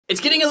It's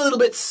getting a little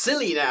bit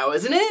silly now,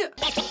 isn't it?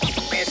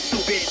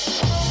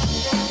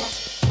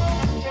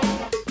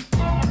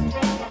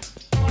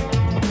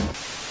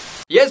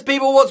 Yes,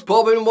 people, what's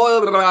poppin'?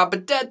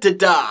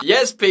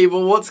 Yes,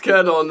 people, what's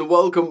going on?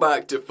 Welcome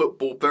back to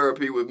Football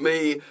Therapy with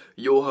me,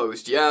 your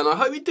host, Jan. I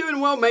hope you're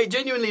doing well, mate.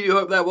 Genuinely do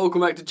hope that.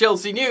 Welcome back to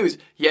Chelsea News.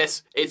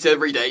 Yes, it's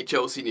everyday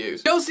Chelsea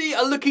news. Chelsea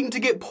are looking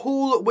to get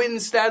Paul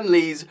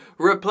Winstanley's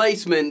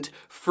replacement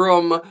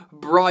from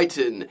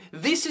Brighton.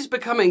 This is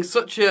becoming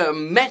such a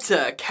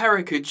meta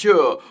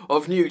caricature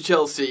of new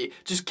Chelsea.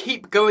 Just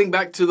keep going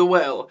back to the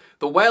well.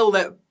 The well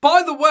that,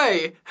 by the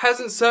way,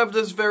 hasn't served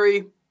us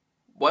very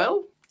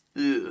well.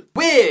 Ugh.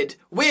 Weird.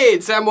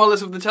 Sam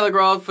Wallace of The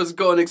Telegraph has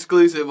got an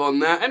exclusive on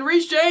that, and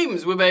Reece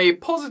James with a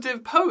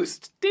positive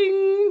post.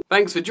 Ding!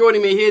 Thanks for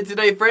joining me here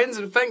today, friends,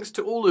 and thanks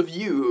to all of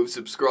you who have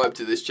subscribed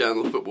to this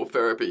channel, Football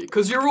Therapy,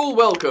 because you're all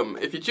welcome.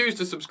 If you choose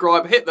to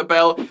subscribe, hit the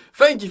bell.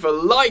 Thank you for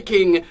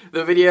liking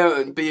the video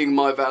and being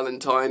my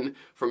Valentine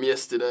from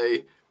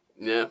yesterday.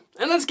 Yeah,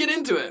 and let's get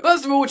into it.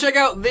 First of all, check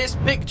out this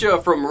picture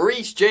from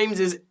Reece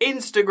James's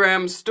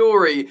Instagram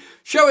story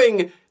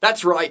showing,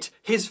 that's right,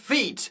 his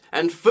feet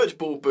and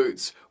football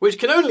boots, which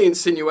can only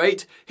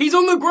insinuate he's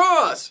on the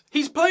grass.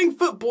 He's playing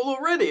football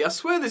already. I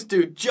swear this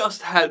dude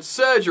just had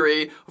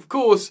surgery. Of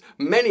course,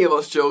 many of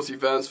us Chelsea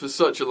fans for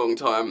such a long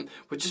time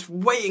were just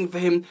waiting for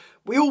him.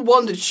 We all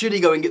wondered, should he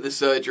go and get the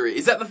surgery?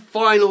 Is that the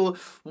final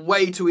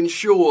way to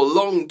ensure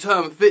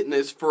long-term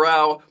fitness for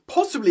our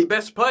possibly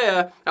best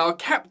player, our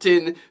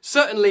captain,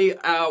 certainly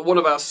one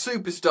of our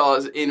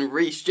superstars in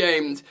Reece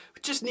James? We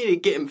just need to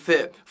get him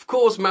fit. Of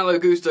course, Malo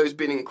Gusto's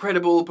been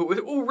incredible, but we're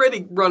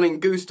already running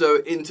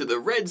Gusto into the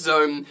red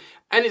zone,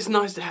 and it's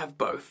nice to have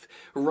both.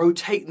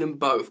 Rotate them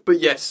both. But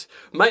yes,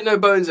 make no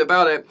bones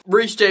about it,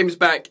 Reece James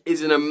back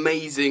is an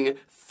amazing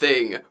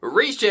thing.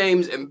 Reece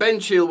James and Ben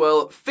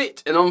Chilwell,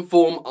 fit and on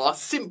form, are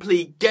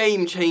simply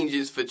game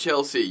changers for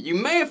Chelsea. You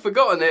may have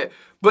forgotten it,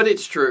 but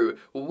it's true.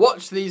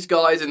 Watch these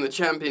guys in the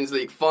Champions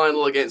League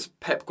final against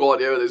Pep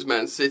Guardiola's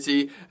Man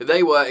City.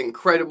 They were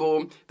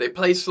incredible. They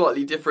play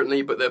slightly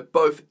differently, but they're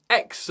both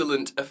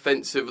excellent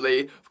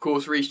offensively. Of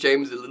course, Reece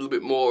James is a little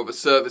bit more of a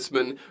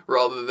serviceman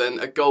rather than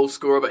a goal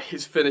scorer, but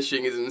his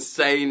finishing is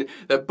insane.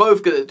 They're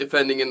both good at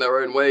defending in their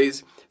own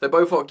ways. They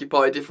both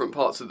occupy different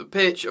parts of the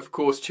pitch. Of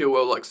course,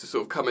 Chilwell likes to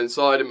sort of come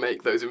inside and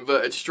make those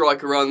inverted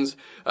striker runs.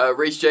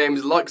 Reece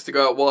James likes to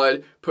go out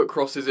wide, put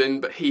crosses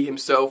in, but he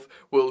himself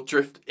will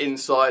drift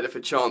inside if a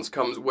chance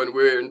comes when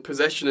we're in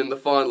possession in the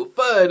final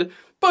third.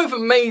 Both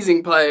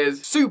amazing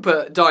players,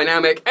 super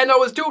dynamic, and I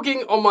was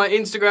talking on my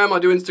Instagram, I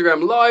do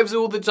Instagram lives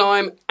all the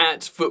time,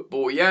 at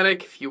Football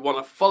Yannick, if you want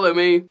to follow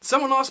me.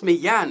 Someone asked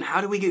me, Jan, how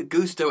do we get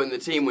Gusto in the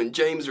team when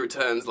James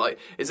returns? Like,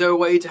 is there a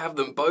way to have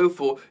them both,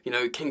 or, you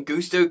know, can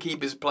Gusto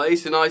keep his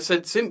place? And I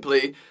said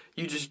simply,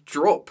 you just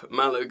drop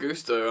Malo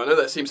Gusto. I know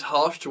that seems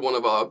harsh to one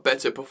of our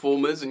better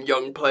performers and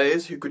young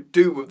players who could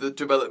do with the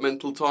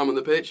developmental time on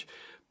the pitch.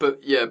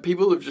 But yeah,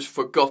 people have just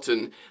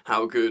forgotten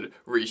how good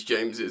Reece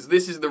James is.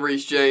 This is the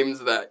Reece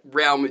James that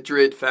Real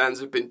Madrid fans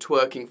have been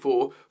twerking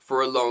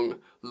for a long,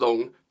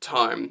 long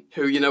time.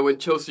 Who, you know, when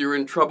Chelsea were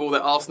in trouble,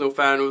 that Arsenal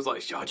fan was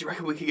like, oh, do you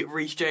reckon we could get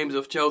Reece James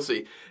off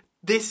Chelsea?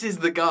 This is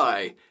the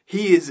guy.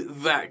 He is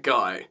that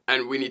guy.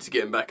 And we need to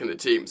get him back in the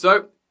team.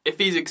 So, if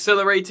he's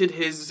accelerated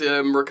his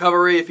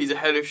recovery, if he's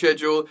ahead of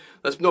schedule,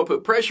 let's not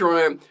put pressure on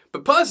him.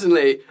 But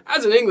personally,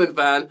 as an England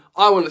fan,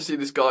 I want to see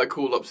this guy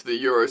call up to the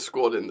Euro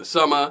squad in the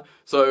summer.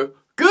 So,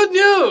 good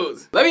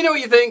news! Let me know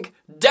what you think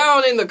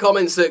down in the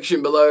comments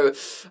section below.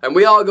 And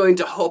we are going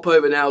to hop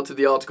over now to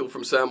the article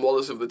from Sam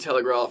Wallace of The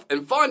Telegraph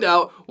and find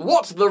out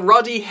what the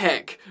ruddy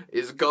heck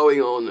is going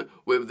on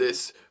with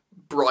this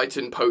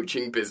Brighton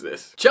poaching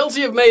business.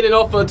 Chelsea have made an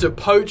offer to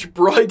poach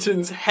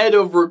Brighton's head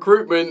of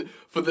recruitment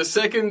for the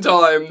second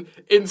time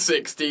in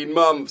 16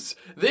 months.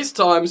 This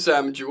time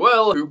Sam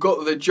Jewell, who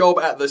got the job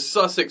at the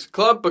Sussex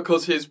club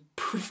because his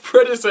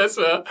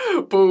predecessor,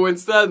 Paul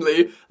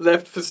Winstanley,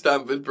 left for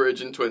Stamford Bridge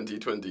in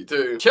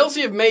 2022.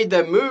 Chelsea have made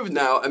their move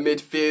now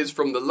amid fears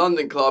from the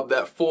London club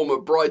that former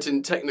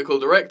Brighton technical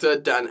director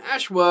Dan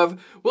Ashworth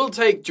will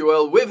take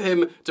Jewell with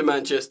him to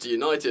Manchester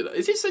United.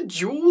 Is this a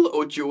Jewel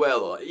or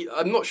Jewell?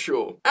 I'm not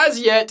sure. As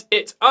yet,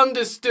 it's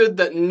understood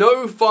that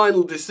no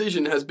final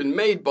decision has been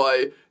made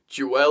by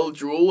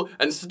Jewell,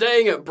 and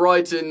staying at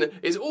Brighton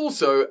is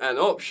also an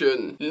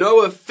option.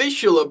 No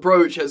official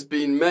approach has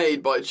been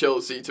made by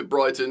Chelsea to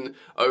Brighton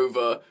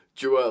over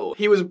Jewell.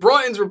 He was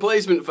Brighton's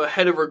replacement for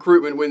head of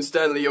recruitment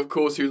Winstanley, of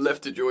course, who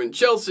left to join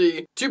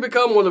Chelsea to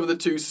become one of the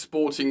two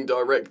sporting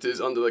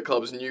directors under the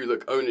club's new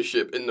look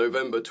ownership in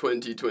November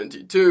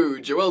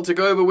 2022. Jewell took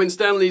over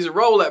Winstanley's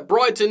role at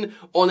Brighton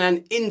on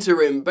an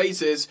interim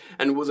basis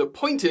and was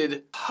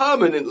appointed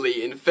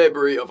permanently in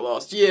February of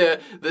last year.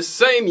 The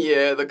same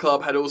year, the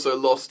club had also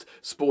lost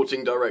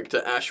sporting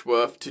director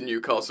Ashworth to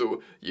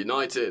Newcastle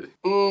United.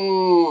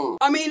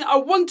 I mean, I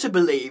want to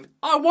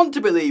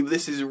believe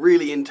this is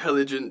really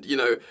intelligent, you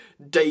know,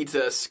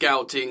 data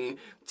scouting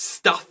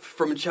stuff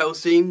from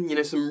Chelsea, you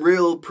know, some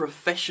real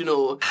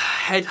professional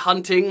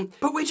headhunting.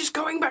 But we're just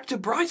going back to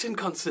Brighton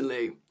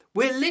constantly.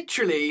 we're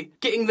literally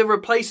getting the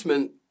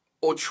replacement,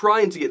 or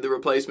trying to get the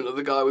replacement of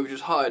the guy we've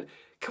just hired.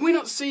 Can we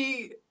not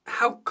see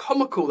how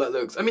comical that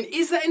looks? I mean,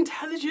 is that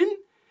intelligent?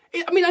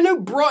 I mean, I know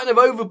Brighton have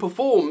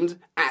overperformed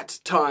at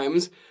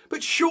times,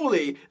 but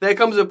surely there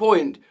comes a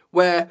point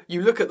where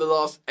you look at the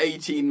last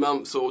 18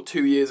 months or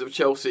 2 years of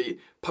Chelsea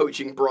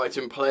poaching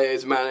Brighton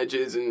players,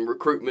 managers and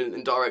recruitment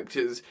and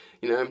directors,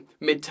 you know,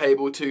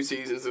 mid-table 2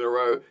 seasons in a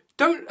row.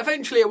 Don't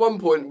eventually at one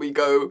point we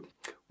go,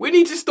 we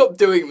need to stop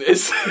doing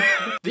this.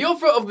 The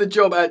offer of the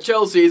job at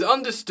Chelsea is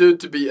understood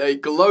to be a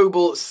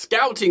global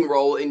scouting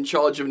role in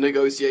charge of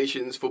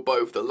negotiations for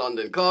both the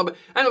London club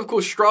and of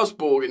course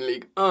Strasbourg in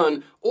Ligue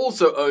 1,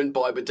 also owned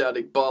by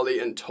Bedadik Bali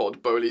and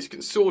Todd Bowley's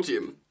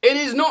consortium. It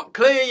is not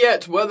clear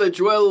yet whether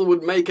Jewell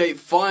would make a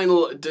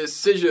final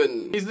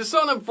decision. He's the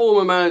son of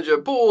former manager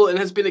Paul and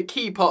has been a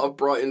key part of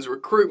Brighton's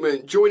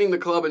recruitment, joining the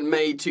club in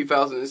May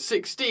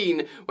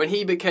 2016 when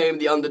he became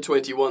the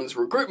under-21s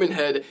recruitment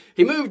head.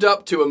 He moved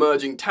up to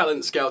emerging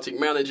talent scouting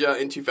manager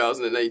in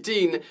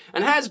 2018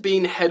 and has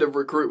been head of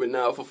recruitment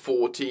now for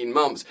 14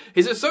 months.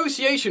 His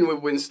association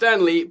with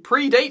Winstanley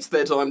predates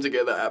their time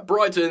together at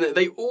Brighton.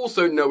 They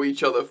also know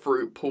each other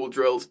through Paul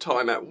Drill's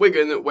time at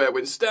Wigan, where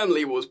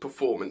Winstanley was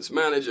performance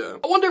manager.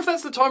 I wonder if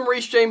that's the time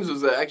Reece James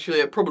was there.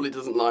 Actually, it probably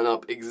doesn't line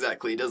up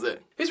exactly, does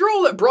it? His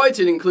role at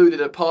Brighton included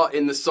a part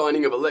in the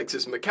signing of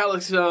Alexis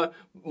McAllister,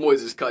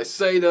 Moises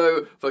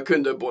Caicedo,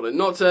 Facundo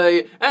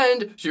Buonanotte,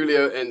 and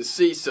Julio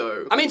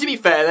Enciso. I mean, to be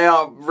fair, they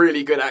are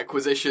really good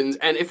acquisitions,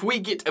 and if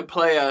we get a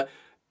player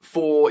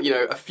for, you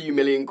know, a few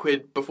million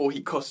quid before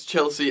he costs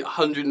Chelsea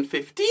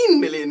 115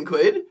 million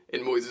quid,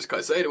 in Moises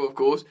Caicedo, of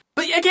course.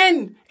 But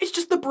again, it's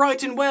just the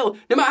Brighton well.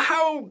 No matter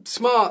how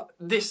smart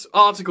this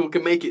article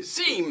can make it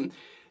seem,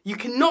 you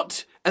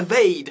cannot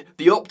evade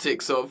the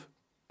optics of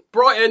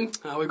Brighton.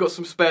 Oh, we've got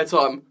some spare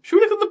time. Should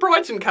we look at the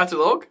Brighton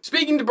catalogue?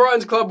 Speaking to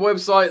Brighton's club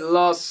website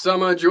last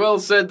summer, Jewell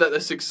said that the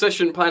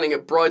succession planning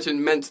at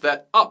Brighton meant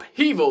that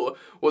upheaval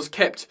was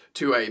kept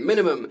to a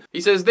minimum. He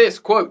says this,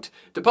 quote,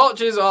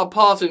 "Departures are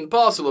part and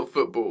parcel of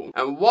football,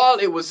 and while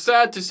it was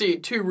sad to see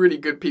 2 really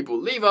good people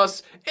leave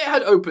us, it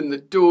had opened the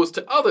doors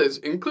to others,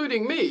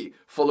 including me.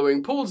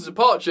 Following Paul's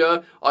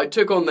departure, I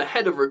took on the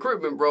head of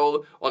recruitment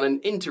role on an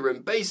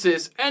interim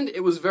basis, and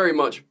it was very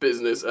much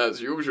business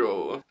as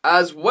usual."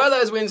 As well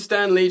as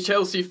Winstanley,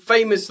 Chelsea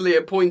famously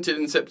appointed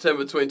in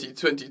September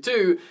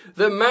 2022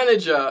 the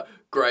manager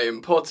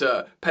Graham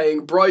Potter,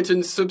 paying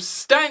Brighton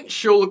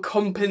substantial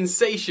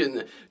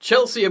compensation.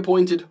 Chelsea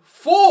appointed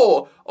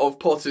 4 of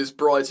Potter's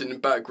Brighton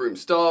backroom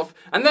staff,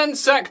 and then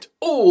sacked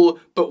all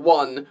but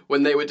 1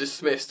 when they were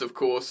dismissed, of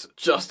course,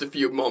 just a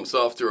few months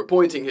after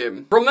appointing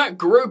him. From that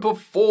group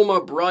of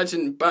former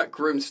Brighton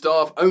backroom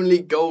staff, only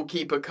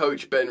goalkeeper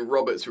coach Ben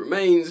Roberts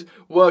remains,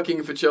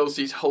 working for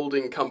Chelsea's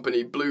holding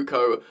company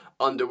Blueco,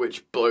 under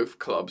which both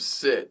clubs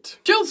sit.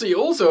 Chelsea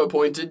also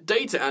appointed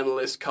data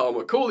analyst Carl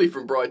McCauley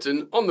from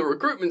Brighton on the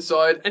recruitment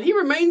side, and he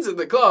remains at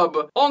the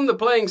club. On the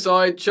playing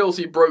side,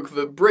 Chelsea broke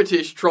the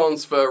British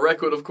transfer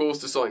record, of course,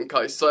 to sign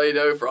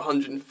Caicedo for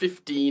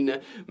 £115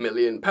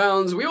 million.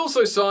 We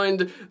also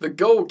signed the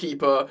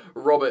goalkeeper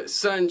Robert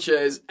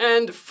Sanchez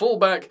and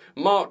fullback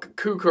Marc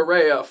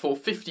Cucurella for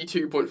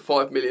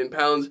 £52.5 million,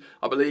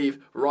 I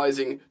believe,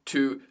 rising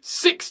to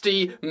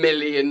 60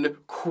 million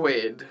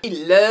quid.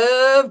 We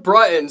love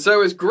Brighton.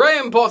 So is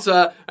Graham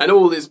Potter and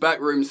all his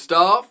backroom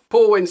staff.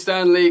 Paul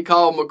Winstanley,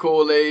 Carl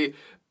McCauley,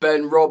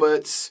 Ben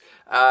Roberts,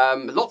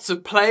 lots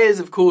of players,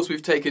 of course.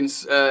 We've taken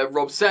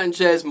Rob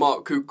Sanchez,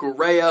 Marc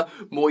Cucurella,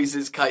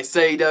 Moises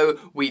Caicedo.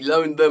 We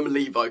loaned them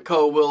Levi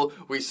Colwill.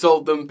 We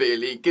sold them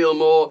Billy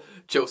Gilmore.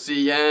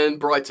 Chelsea and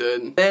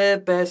Brighton. They're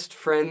best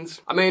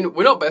friends. I mean,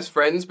 we're not best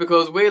friends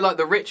because we're like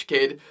the rich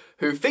kid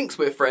who thinks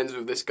we're friends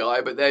with this guy,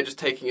 but they're just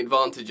taking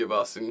advantage of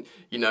us and,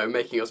 you know,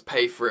 making us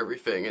pay for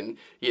everything and,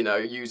 you know,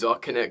 use our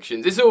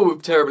connections. It's all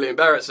terribly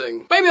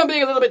embarrassing. Maybe I'm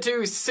being a little bit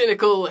too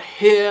cynical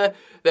here.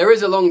 There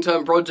is a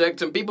long-term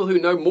project, and people who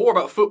know more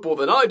about football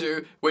than I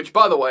do, which,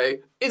 by the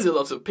way, is a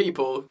lot of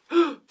people,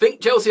 think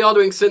Chelsea are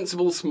doing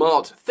sensible,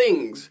 smart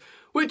things.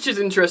 Which is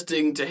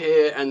interesting to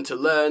hear and to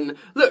learn.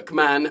 Look,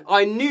 man,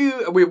 I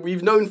knew,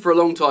 we've known for a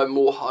long time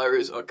more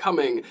hires are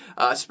coming,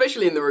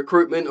 especially in the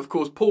recruitment. Of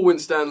course, Paul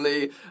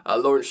Winstanley,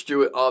 Lawrence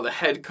Stewart are the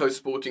head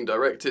co-sporting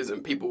directors,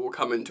 and people will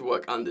come in to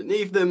work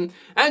underneath them.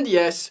 And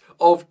yes,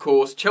 of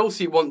course,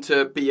 Chelsea want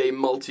to be a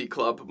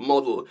multi-club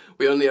model.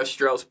 We only have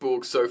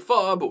Strasbourg so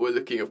far, but we're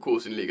looking, of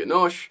course, in Liga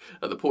NOS,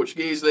 the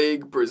Portuguese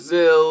League,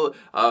 Brazil,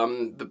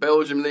 the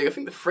Belgium League, I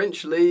think the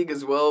French League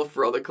as well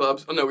for other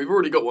clubs. Oh no, we've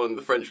already got one in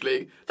the French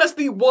League. That's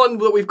the one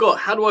that we've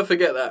got. How do I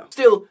forget that?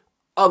 Still,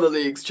 other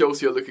leagues,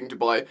 Chelsea are looking to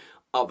buy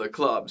other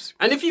clubs.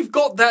 And if you've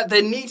got that,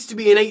 there needs to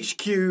be an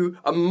HQ,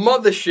 a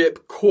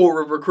mothership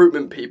core of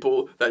recruitment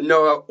people that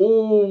know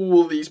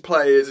all these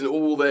players and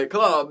all their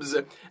clubs.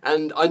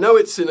 And I know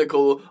it's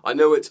cynical, I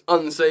know it's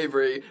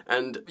unsavoury,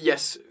 and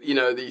yes, you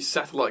know, these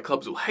satellite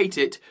clubs will hate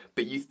it,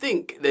 but you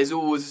think there's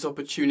always this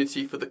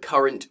opportunity for the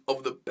current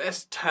of the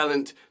best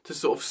talent to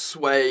sort of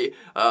sway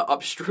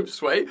upstream,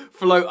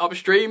 float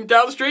upstream,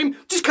 downstream,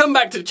 just come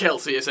back to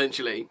Chelsea,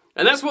 essentially.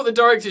 And that's what the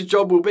director's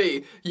job will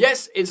be.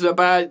 Yes, it's a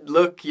bad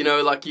look, you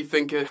know, like you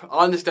think I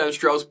understand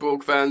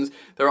Strasbourg fans,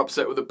 they're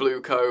upset with the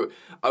blue coat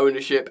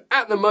ownership.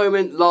 At the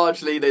moment,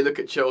 largely, they look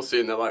at Chelsea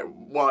and they're like,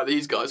 why are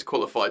these guys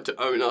qualified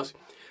to own us?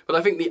 But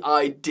I think the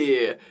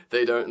idea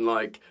they don't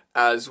like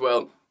as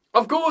well.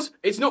 Of course,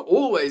 it's not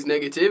always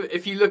negative.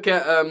 If you look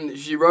at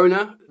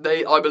Girona,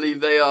 I believe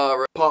they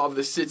are part of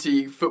the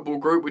City football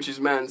group, which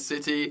is Man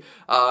City.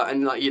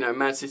 And like, you know,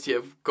 Man City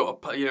have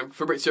got, you know,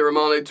 Fabrizio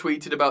Romano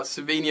tweeted about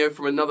Savinho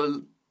from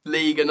another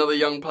league, another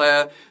young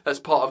player that's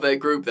part of their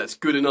group that's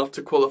good enough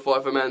to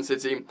qualify for Man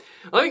City.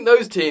 I think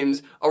those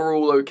teams are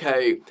all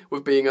okay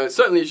with being owned.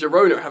 Certainly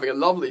Girona are having a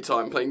lovely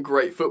time playing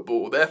great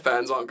football. Their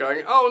fans aren't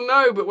going, oh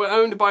no, but we're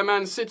owned by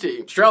Man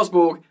City.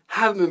 Strasbourg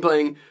haven't been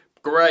playing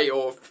great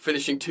or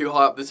finishing too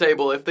high up the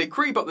table. If they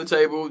creep up the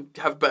table,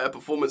 have better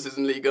performances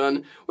in Ligue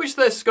 1, which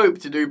they're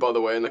scoped to do, by the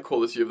way, in the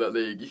quality of that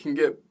league, you can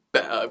get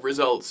better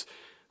results,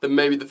 then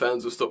maybe the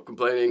fans will stop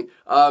complaining.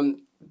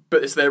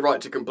 But it's their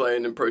right to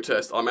complain and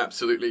protest. I'm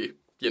absolutely,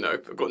 you know,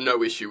 I've got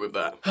no issue with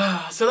that.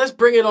 So let's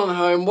bring it on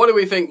home. What do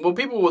we think? Well,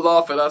 people will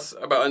laugh at us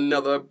about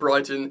another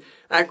Brighton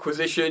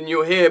acquisition.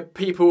 You'll hear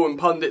people and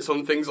pundits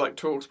on things like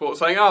TalkSport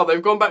saying, oh,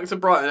 they've gone back to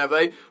Brighton, have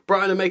they?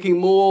 Brighton are making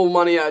more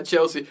money out of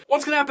Chelsea.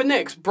 What's going to happen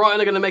next? Brighton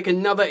are going to make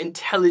another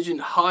intelligent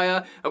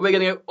hire, and we're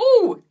going to go,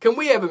 oh, can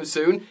we have him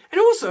soon?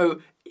 And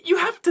also, you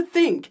have to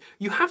think,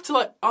 you have to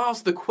like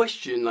ask the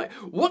question, like,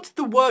 what's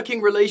the working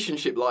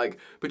relationship like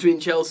between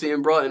Chelsea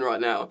and Brighton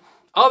right now?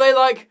 Are they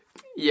like,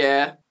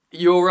 yeah,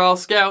 you're our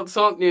scouts,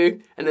 aren't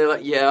you? And they're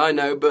like, yeah, I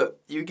know, but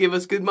you give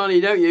us good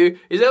money, don't you?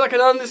 Is there like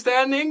an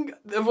understanding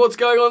of what's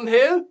going on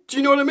here? Do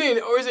you know what I mean?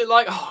 Or is it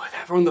like, oh,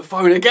 they're on the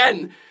phone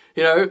again,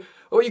 you know?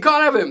 Or you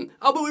can't have him.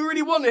 Oh, but we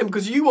really want him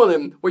because you want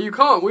him. Well, you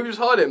can't. We've just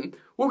hired him.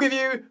 We'll give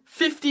you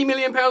 £50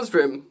 million for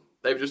him.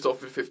 They've just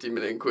offered 50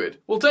 million quid.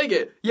 We'll take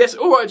it. Yes,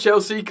 all right,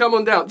 Chelsea, come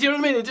on down. Do you know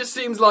what I mean? It just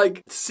seems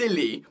like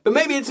silly. But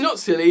maybe it's not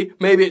silly.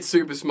 Maybe it's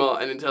super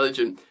smart and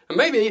intelligent. And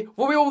maybe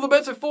we'll be all the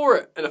better for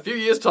it in a few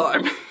years'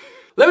 time.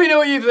 Let me know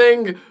what you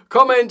think.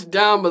 Comment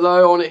down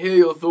below. I want to hear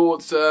your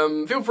thoughts.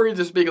 Feel free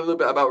to speak a little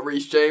bit about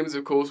Reece James,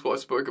 of course, what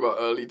I spoke about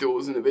early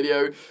doors in the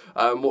video,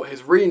 what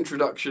his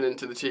reintroduction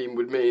into the team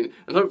would mean,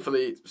 and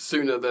hopefully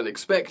sooner than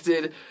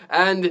expected.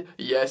 And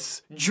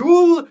yes,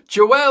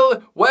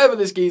 Jewell, whatever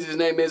this geezer's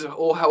name is,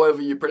 or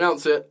however you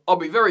pronounce it, I'll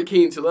be very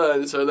keen to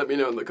learn, so let me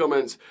know in the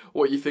comments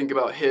what you think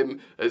about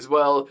him as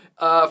well.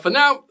 For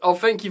now, I'll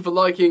thank you for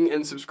liking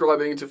and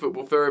subscribing to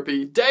Football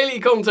Therapy. Daily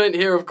content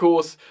here, of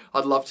course.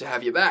 I'd love to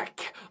have you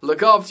back.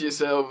 Look after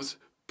yourselves.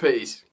 Peace.